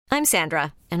I'm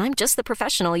Sandra, and I'm just the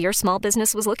professional your small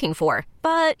business was looking for.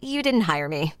 But you didn't hire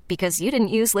me because you didn't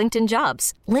use LinkedIn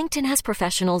Jobs. LinkedIn has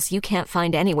professionals you can't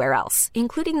find anywhere else,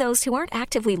 including those who aren't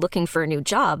actively looking for a new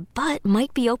job, but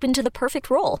might be open to the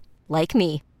perfect role, like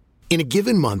me. In a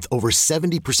given month, over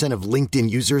 70% of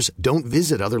LinkedIn users don't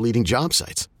visit other leading job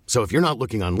sites. So if you're not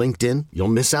looking on LinkedIn, you'll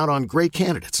miss out on great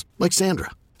candidates like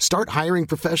Sandra. Start hiring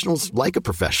professionals like a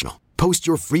professional. Post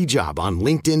your free job on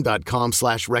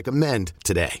linkedin.com/recommend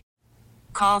today.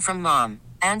 Call from mom.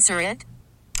 Answer it.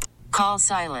 Call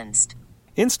silenced.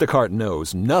 Instacart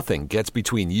knows nothing gets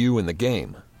between you and the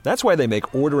game. That's why they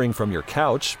make ordering from your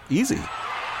couch easy.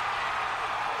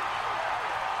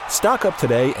 Stock up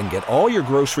today and get all your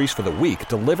groceries for the week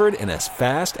delivered in as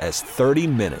fast as 30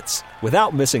 minutes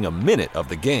without missing a minute of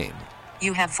the game.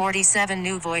 You have 47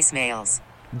 new voicemails.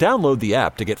 Download the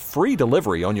app to get free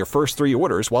delivery on your first 3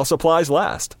 orders while supplies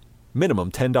last.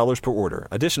 Minimum $10 per order.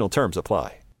 Additional terms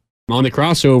apply. On the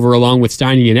crossover, along with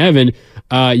Steiny and Evan,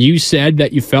 you said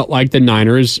that you felt like the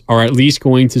Niners are at least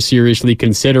going to seriously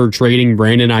consider trading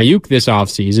Brandon Aiyuk this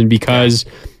offseason because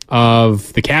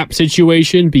of the cap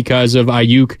situation, because of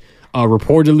Aiyuk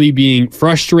reportedly being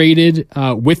frustrated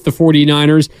with the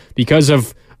 49ers, because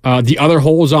of the other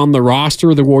holes on the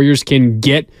roster. The Warriors can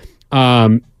get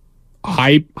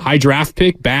high draft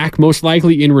pick back, most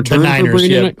likely in return Niners, for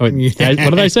Brandon. yep.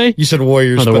 What did I say? You said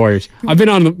Warriors. Oh, the Warriors. I've been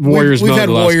on the Warriors. We've had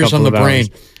the last Warriors on the brain.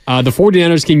 The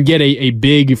 49ers can get a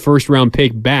big first-round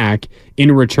pick back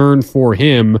in return for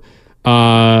him.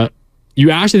 You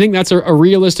actually think that's a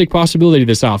realistic possibility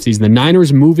this offseason? The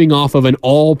Niners moving off of an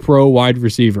all-pro wide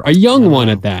receiver, a young one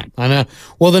at that. I know.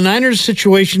 Well, the Niners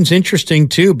situation's interesting,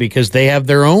 too, because they have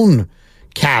their own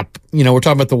cap. You know, we're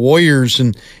talking about the Warriors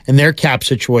and their cap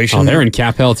situation. Oh, they're in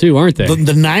cap hell too, aren't they?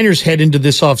 The Niners head into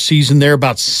this offseason, they're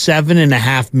about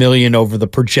 $7.5 million over the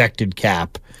projected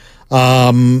cap.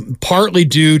 Partly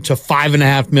due to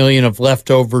 $5.5 million of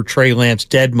leftover Trey Lance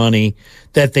dead money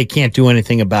that they can't do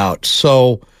anything about.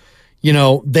 So, you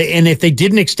know, and if they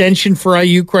did an extension for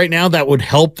Aiyuk right now, that would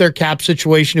help their cap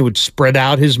situation. It would spread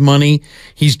out his money.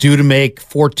 He's due to make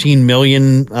 $14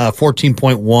 million,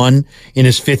 14.1 in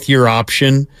his 5th-year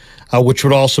option, which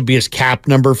would also be his cap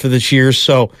number for this year.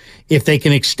 So if they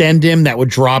can extend him, that would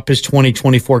drop his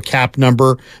 2024 cap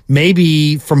number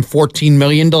maybe from $14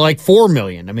 million to like $4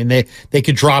 million. I mean, they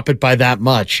could drop it by that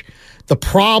much. The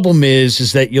problem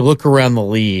is that you look around the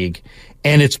league,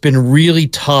 and it's been really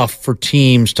tough for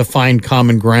teams to find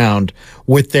common ground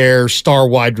with their star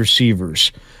wide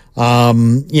receivers.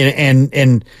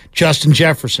 And Justin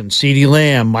Jefferson, CeeDee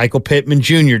Lamb, Michael Pittman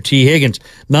Jr., T. Higgins.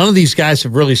 None of these guys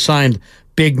have really signed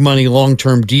big money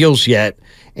long-term deals yet.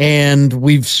 And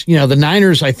the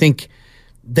Niners, I think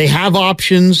they have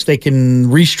options. They can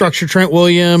restructure Trent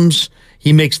Williams.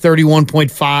 He makes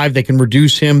 31.5. They can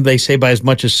reduce him, they say, by as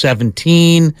much as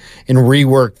 17 and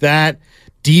rework that.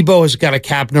 Debo has got a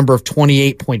cap number of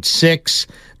 28.6.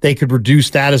 They could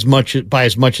reduce that by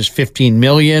as much as 15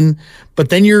 million. But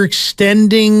then you're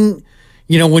extending,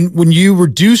 when you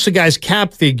reduce a guy's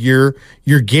cap figure,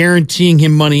 you're guaranteeing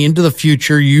him money into the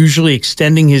future, usually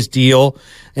extending his deal.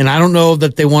 And I don't know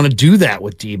that they want to do that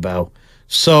with Debo.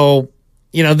 So,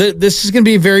 this is going to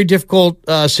be a very difficult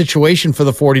situation for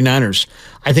the 49ers.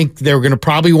 I think they're going to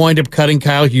probably wind up cutting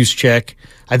Kyle Juszczyk.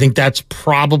 I think that's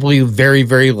probably very,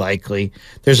 very likely.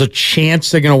 There's a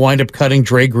chance they're going to wind up cutting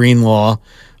Dre Greenlaw,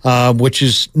 which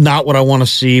is not what I want to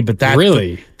see, but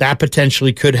that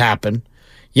potentially could happen.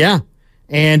 Yeah.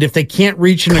 And if they can't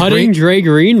reach an agreement...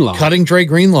 Cutting Dre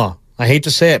Greenlaw. I hate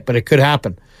to say it, but it could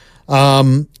happen.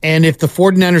 And if the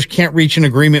 49ers can't reach an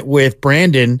agreement with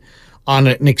Brandon on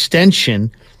an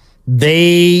extension,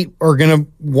 they are going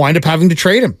to wind up having to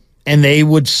trade him. And they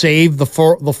would save the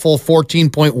full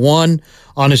 14.1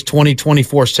 on his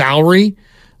 2024 salary.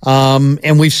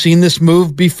 And we've seen this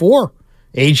move before.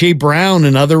 A.J. Brown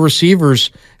and other receivers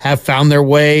have found their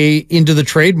way into the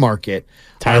trade market.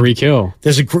 Tyreek Hill.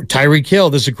 Tyreek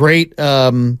Hill. There's a great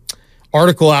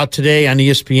article out today on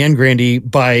ESPN, Grandi,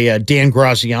 by Dan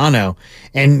Graziano.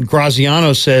 And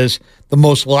Graziano says the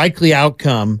most likely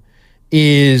outcome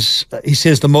is, he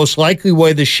says the most likely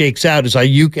way this shakes out is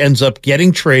Aiyuk ends up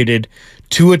getting traded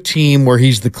to a team where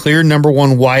he's the clear number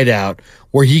one wideout,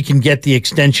 where he can get the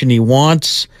extension he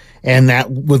wants, and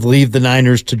that would leave the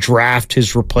Niners to draft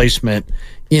his replacement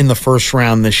in the first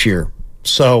round this year.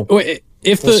 So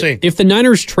if the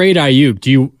Niners trade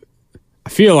Aiyuk, I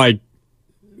feel like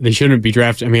they shouldn't be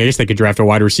drafting. I mean, I guess they could draft a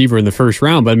wide receiver in the first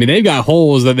round, but I mean, they've got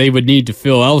holes that they would need to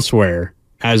fill elsewhere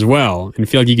as well. And I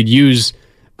feel like you could use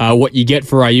what you get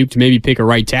for Aiyuk to maybe pick a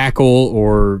right tackle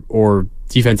or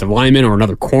defensive lineman or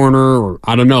another corner, or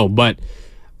I don't know. But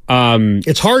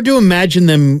It's hard to imagine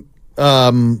them,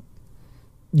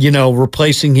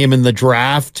 replacing him in the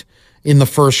draft in the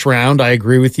first round. I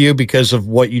agree with you because of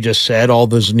what you just said, all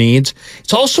those needs.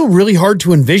 It's also really hard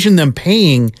to envision them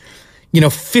paying,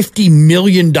 $50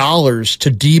 million to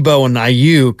Debo and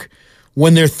Aiyuk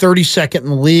when they're 32nd in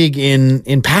the league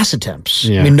in pass attempts.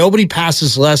 Yeah. I mean, nobody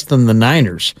passes less than the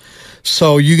Niners.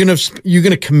 So you're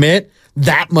gonna commit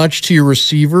that much to your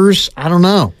receivers? I don't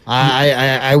know.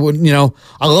 I would,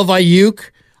 I love Aiyuk.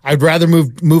 I'd rather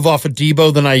move off of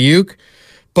Debo than Aiyuk,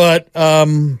 but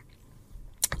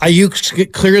Aiyuk's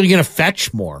clearly going to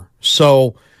fetch more.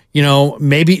 So,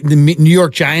 maybe the New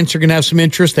York Giants are going to have some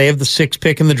interest. They have the 6th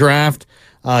pick in the draft.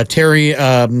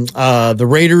 The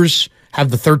Raiders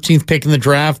have the 13th pick in the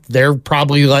draft. They're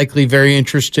probably likely very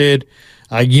interested.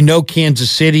 Kansas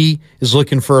City is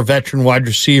looking for a veteran wide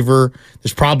receiver.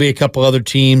 There's probably a couple other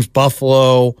teams,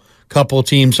 Buffalo, a couple of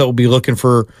teams that will be looking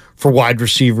for wide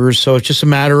receivers. So it's just a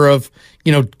matter of,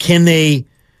 can they?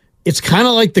 It's kind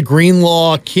of like the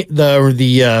Greenlaw,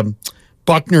 the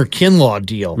Buckner-Kinlaw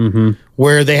deal,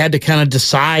 where they had to kind of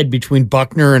decide between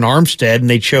Buckner and Armstead, and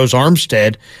they chose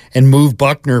Armstead and moved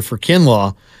Buckner for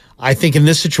Kinlaw. I think in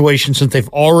this situation, since they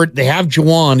have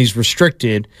Juwan, he's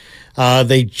restricted.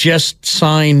 They just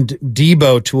signed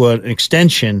Debo to an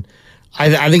extension.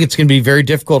 I think it's going to be very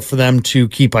difficult for them to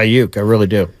keep Aiyuk. I really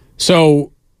do.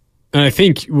 So, I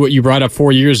think what you brought up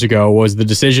 4 years ago was the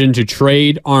decision to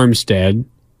trade Armstead.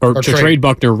 Or to trade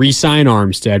Buckner, re-sign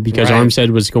Armstead, because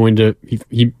Armstead was going to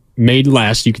he made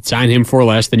less. You could sign him for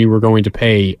less than you were going to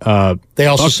pay. They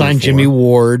also signed Jimmy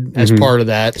Ward as part of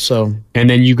that. So, and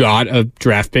then you got a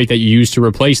draft pick that you used to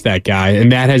replace that guy,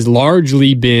 and that has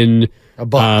largely been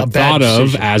thought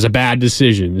of as a bad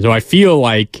decision. So I feel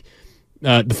like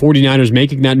the 49ers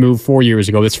making that move 4 years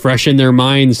ago, that's fresh in their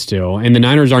minds still, and the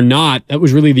Niners are not. That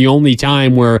was really the only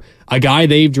time where a guy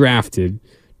they've drafted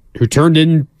who turned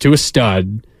into a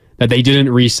stud that they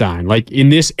didn't re-sign. Like in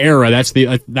this era, that's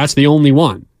the only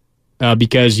one.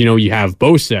 Because, you have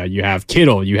Bosa, you have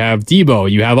Kittle, you have Debo,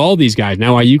 you have all these guys.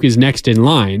 Now Aiyuk is next in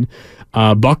line.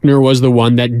 Buckner was the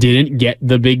one that didn't get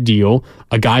the big deal,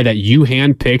 a guy that you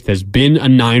handpicked, has been a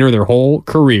Niner their whole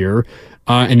career,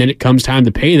 and then it comes time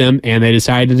to pay them, and they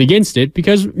decided against it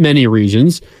because many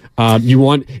reasons.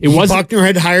 Buckner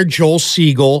had hired Joel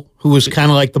Siegel, who was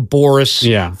kind of like the Boris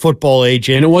football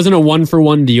agent. And it wasn't a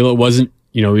one-for-one deal. It wasn't,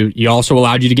 he also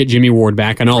allowed you to get Jimmy Ward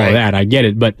back and all of that. I get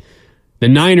it. But the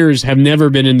Niners have never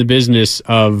been in the business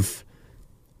of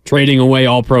trading away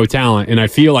all-pro talent. And I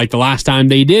feel like the last time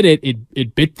they did it,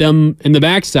 it bit them in the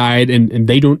backside, and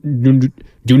they do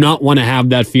not want to have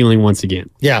that feeling once again.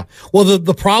 Yeah. Well,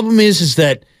 the problem is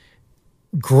that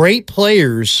great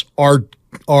players are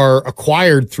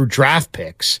acquired through draft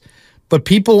picks, but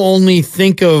people only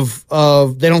think they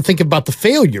don't think about the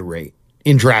failure rate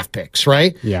in draft picks,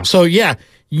 right? Yeah. So you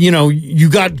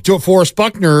got DeForest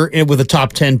Buckner with a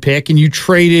top 10 pick, and you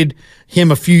traded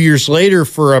him a few years later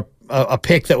for a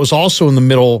pick that was also in the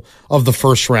middle of the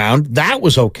first round. That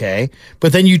was okay,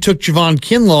 but then you took Javon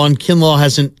Kinlaw, and Kinlaw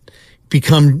hasn't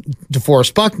become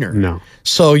DeForest Buckner. No.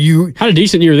 So you had a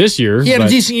decent year this year. He had a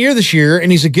decent year this year,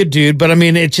 and he's a good dude. But I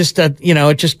mean, it's just that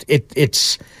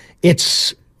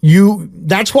it's you.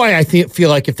 That's why I feel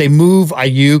like if they move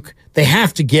Aiyuk, they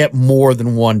have to get more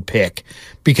than one pick,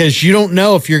 because you don't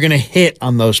know if you're going to hit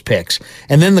on those picks.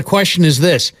 And then the question is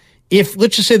this: if,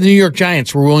 let's just say, the New York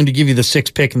Giants were willing to give you the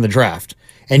 6th pick in the draft,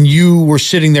 and you were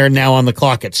sitting there now on the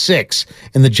clock at 6,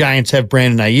 and the Giants have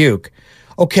Brandon Aiyuk,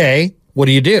 okay, what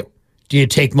do you do? Do you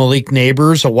take Malik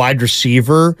Neighbors, a wide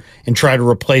receiver, and try to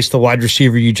replace the wide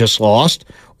receiver you just lost?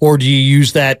 Or do you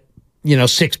use that,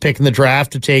 6th pick in the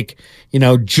draft to take,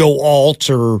 Joe Alt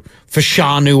or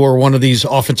Fashanu or one of these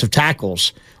offensive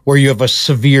tackles where you have a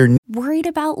severe... Worried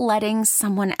about letting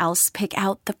someone else pick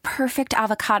out the perfect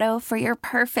avocado for your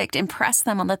perfect impress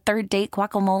them on the 3rd date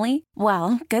guacamole?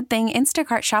 Well, good thing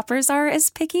Instacart shoppers are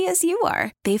as picky as you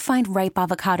are. They find ripe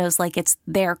avocados like it's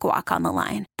their guac on the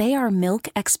line. They are milk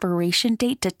expiration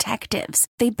date detectives.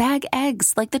 They bag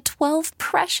eggs like the 12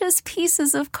 precious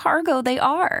pieces of cargo they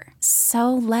are.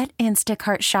 So let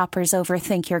Instacart shoppers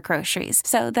overthink your groceries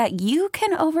so that you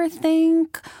can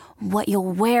overthink what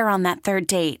you'll wear on that 3rd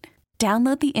date.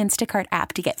 Download the Instacart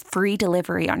app to get free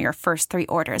delivery on your first 3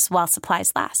 orders while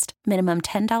supplies last. Minimum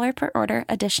 $10 per order.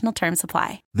 Additional terms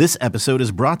apply. This episode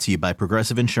is brought to you by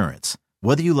Progressive Insurance.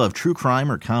 Whether you love true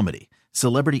crime or comedy,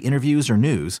 celebrity interviews or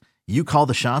news, you call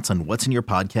the shots on what's in your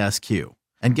podcast queue.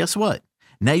 And guess what?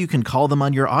 Now you can call them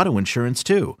on your auto insurance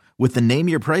too with the Name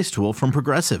Your Price tool from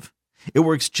Progressive. It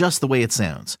works just the way it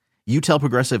sounds. You tell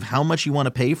Progressive how much you want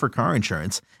to pay for car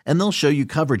insurance, and they'll show you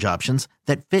coverage options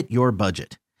that fit your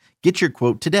budget. Get your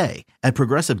quote today at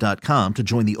Progressive.com to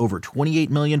join the over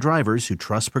 28 million drivers who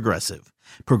trust Progressive.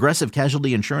 Progressive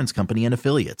Casualty Insurance Company and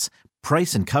Affiliates.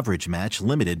 Price and coverage match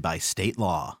limited by state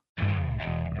law.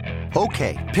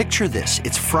 Okay, picture this.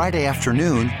 It's Friday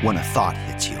afternoon when a thought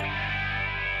hits you.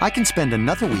 I can spend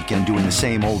another weekend doing the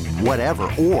same old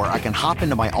whatever, or I can hop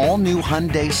into my all-new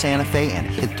Hyundai Santa Fe and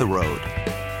hit the road.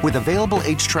 With available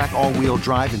H-Track all-wheel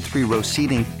drive and 3-row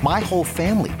seating, my whole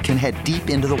family can head deep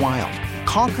into the wild.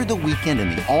 Conquer the weekend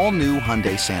in the all-new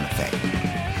Hyundai Santa Fe.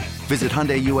 Visit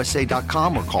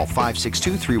HyundaiUSA.com or call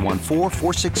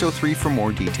 562-314-4603 for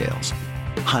more details.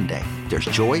 Hyundai, there's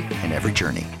joy in every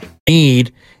journey.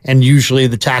 And usually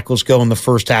the tackles go in the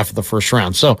first half of the first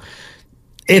round. So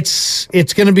it's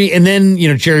going to be, and then,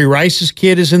 Jerry Rice's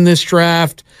kid is in this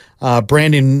draft.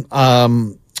 Christian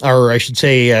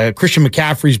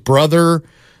McCaffrey's brother,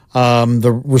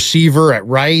 the receiver at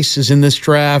Rice, is in this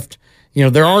draft.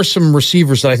 There are some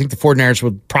receivers that I think the 49ers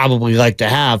would probably like to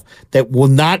have that will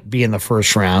not be in the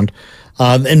first round.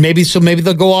 And maybe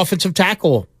they'll go offensive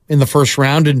tackle in the first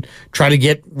round and try to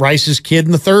get Rice's kid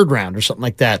in the third round or something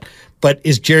like that. But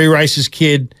is Jerry Rice's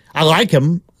kid, I like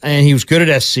him, and he was good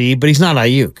at SC, but he's not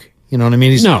Aiyuk. You know what I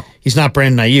mean? He's not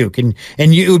Brandon Aiyuk. And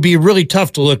it would be really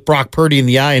tough to look Brock Purdy in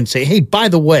the eye and say, hey, by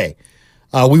the way,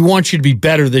 we want you to be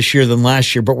better this year than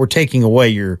last year, but we're taking away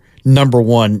your number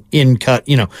one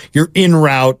your in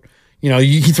route.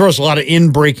 He throws a lot of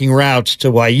in-breaking routes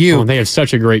to Aiyuk. Oh, they have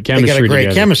such a great chemistry. They got a great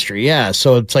together. chemistry, yeah.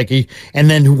 So it's like, and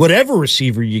then whatever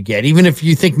receiver you get, even if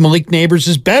you think Malik Neighbors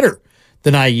is better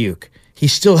than Aiyuk, he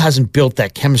still hasn't built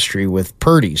that chemistry with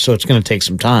Purdy, so it's going to take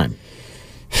some time.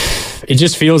 It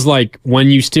just feels like when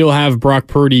you still have Brock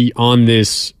Purdy on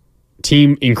this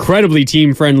incredibly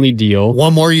team-friendly deal.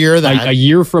 One more year of that. A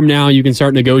year from now, you can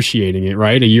start negotiating it,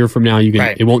 right? A year from now, you can.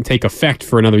 Right. It won't take effect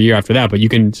for another year after that, but you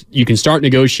can start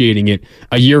negotiating it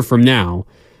a year from now.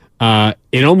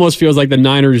 It almost feels like the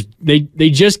Niners,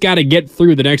 they just got to get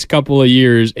through the next couple of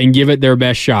years and give it their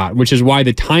best shot, which is why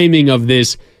the timing of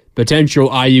this potential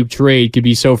Aiyuk trade could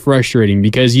be so frustrating,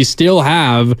 because you still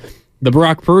have the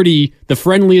Brock Purdy, the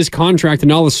friendliest contract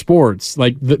in all of sports,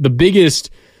 like the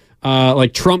biggest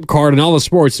trump card in all the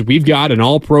sports. We've got an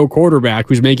all-pro quarterback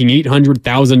who's making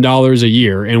 $800,000 a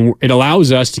year, and it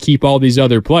allows us to keep all these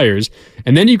other players.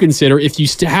 And then you consider, if you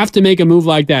have to make a move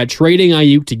like that, trading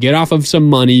Aiyuk to get off of some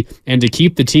money and to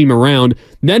keep the team around,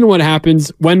 then what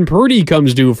happens when Purdy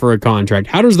comes due for a contract?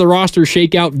 How does the roster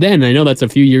shake out then? I know that's a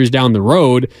few years down the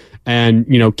road, and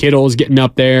Kittle's getting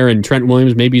up there, and Trent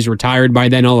Williams, maybe he's retired by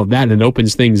then, all of that, and it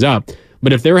opens things up.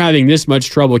 But if they're having this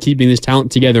much trouble keeping this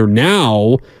talent together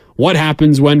now, what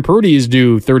happens when Purdy is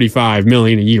due $35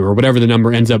 million a year, or whatever the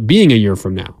number ends up being a year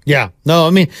from now? Yeah. No, I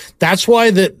mean, that's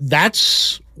why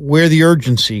that's where the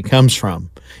urgency comes from.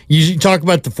 You talk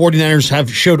about the 49ers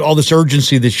have showed all this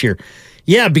urgency this year.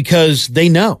 Yeah, because they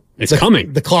know. It's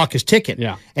coming. The clock is ticking.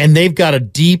 Yeah. And they've got a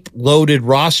deep, loaded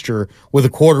roster with a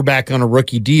quarterback on a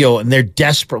rookie deal, and they're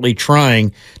desperately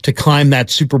trying to climb that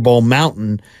Super Bowl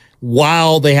mountain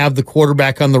while they have the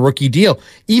quarterback on the rookie deal.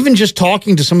 Even just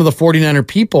talking to some of the 49er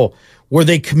people, were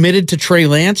they committed to Trey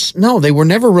Lance? No, they were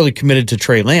never really committed to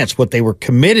Trey Lance. What they were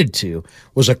committed to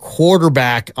was a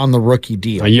quarterback on the rookie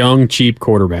deal. A young, cheap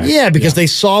quarterback. Yeah, because they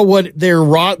saw what they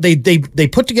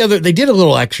put together. They did a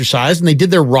little exercise, and they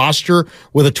did their roster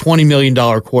with a $20 million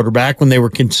quarterback when they were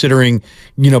considering,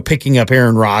 picking up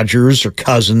Aaron Rodgers or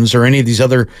Cousins or any of these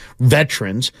other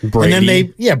veterans. Brady.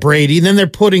 And then Brady. And then they're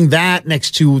putting that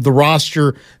next to the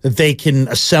roster that they can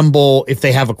assemble if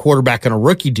they have a quarterback on a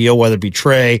rookie deal, whether it be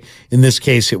Trey. In this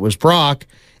case, it was Brock.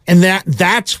 And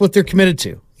that's what they're committed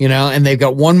to. And they've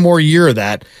got one more year of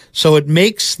that. So it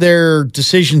makes their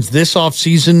decisions this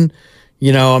offseason,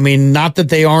 not that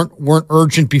they weren't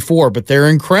urgent before, but they're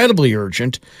incredibly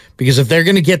urgent, because if they're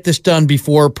going to get this done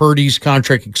before Purdy's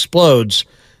contract explodes,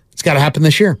 it's got to happen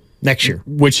next year.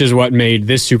 Which is what made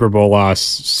this Super Bowl loss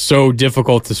so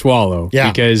difficult to swallow.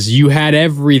 Yeah. Because you had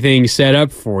everything set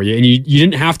up for you, and you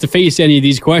didn't have to face any of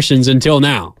these questions until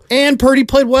now. And Purdy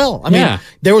played well. I mean,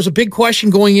 there was a big question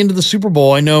going into the Super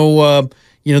Bowl. I know,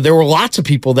 there were lots of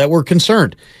people that were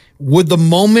concerned. Would the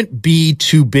moment be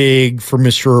too big for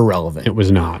Mr. Irrelevant? It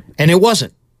was not. And it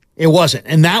wasn't. It wasn't.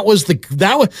 And that was the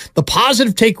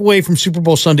positive takeaway from Super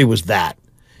Bowl Sunday is that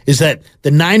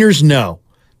the Niners know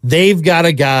they've got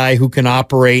a guy who can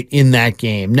operate in that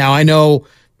game. Now, I know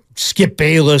Skip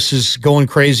Bayless is going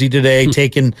crazy today,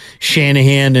 taking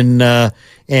Shanahan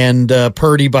and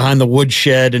Purdy behind the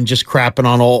woodshed and just crapping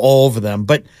on all over them.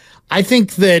 But I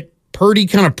think that Purdy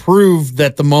kind of proved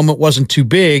that the moment wasn't too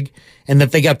big and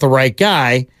that they got the right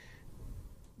guy.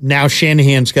 now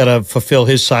Shanahan's got to fulfill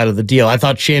his side of the deal. I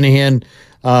thought Shanahan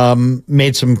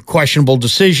made some questionable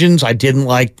decisions. I didn't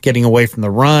like getting away from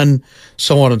the run,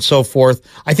 so on and so forth.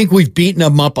 I think we've beaten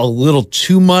him up a little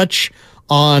too much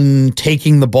on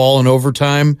taking the ball in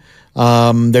overtime.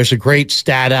 There's a great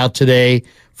stat out today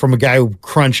from a guy who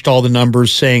crunched all the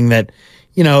numbers saying that,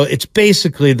 it's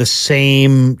basically the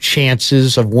same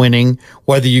chances of winning,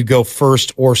 whether you go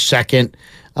first or second.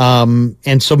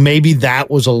 And so maybe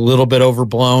that was a little bit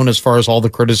overblown as far as all the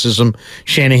criticism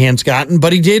Shanahan's gotten,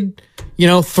 but he did,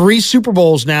 3 Super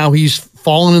Bowls now. He's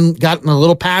fallen and gotten a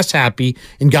little pass happy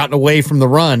and gotten away from the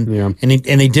run. Yeah. And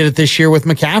he did it this year with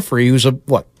McCaffrey, who's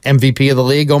MVP of the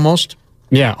league almost.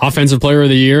 Yeah, Offensive Player of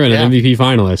the Year and an MVP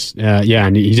finalist.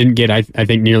 And he didn't get, I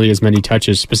think, nearly as many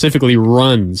touches, specifically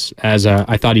runs, as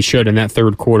I thought he should in that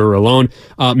third quarter alone.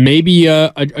 Maybe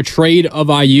a trade of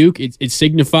Aiyuk. It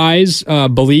signifies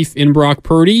belief in Brock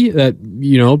Purdy that,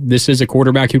 this is a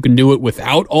quarterback who can do it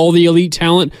without all the elite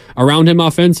talent around him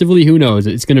offensively. Who knows?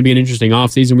 It's going to be an interesting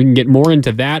offseason. We can get more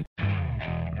into that.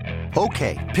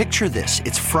 Okay, picture this.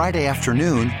 It's Friday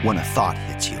afternoon when a thought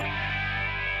hits you.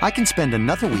 I can spend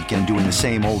another weekend doing the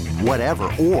same old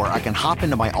whatever, or I can hop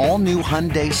into my all-new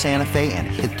Hyundai Santa Fe and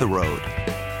hit the road.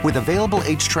 With available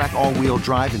H-Track all-wheel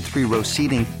drive and 3-row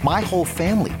seating, my whole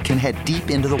family can head deep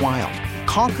into the wild.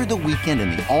 Conquer the weekend in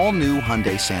the all-new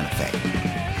Hyundai Santa Fe.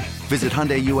 Visit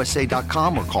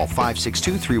HyundaiUSA.com or call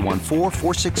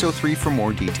 562-314-4603 for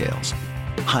more details.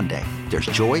 Hyundai, there's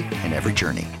joy in every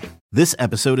journey. This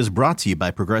episode is brought to you by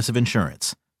Progressive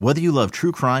Insurance. Whether you love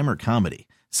true crime or comedy,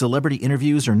 celebrity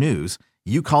interviews or news,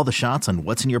 you call the shots on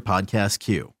what's in your podcast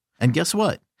queue. And guess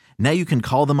what? Now you can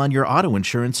call them on your auto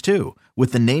insurance too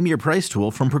with the Name Your Price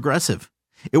tool from Progressive.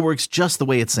 It works just the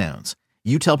way it sounds.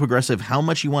 You tell Progressive how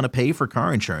much you want to pay for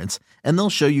car insurance, and they'll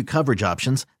show you coverage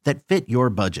options that fit your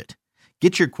budget.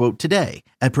 Get your quote today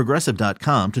at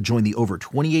Progressive.com to join the over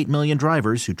 28 million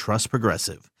drivers who trust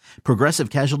Progressive. Progressive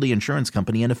Casualty Insurance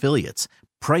Company and Affiliates.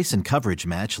 Price and coverage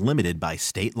match limited by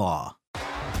state law.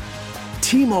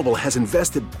 T-Mobile has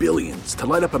invested billions to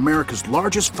light up America's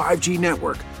largest 5G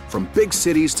network, from big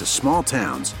cities to small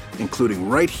towns, including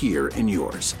right here in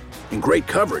yours. And great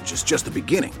coverage is just the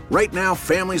beginning. Right now,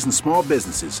 families and small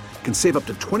businesses can save up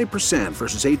to 20%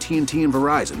 versus AT&T and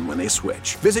Verizon when they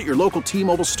switch. Visit your local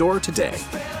T-Mobile store today.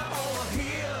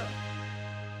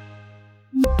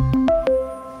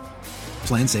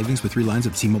 Plan savings with 3 lines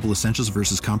of T-Mobile Essentials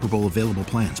versus comparable available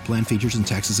plans. Plan features and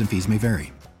taxes and fees may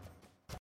vary.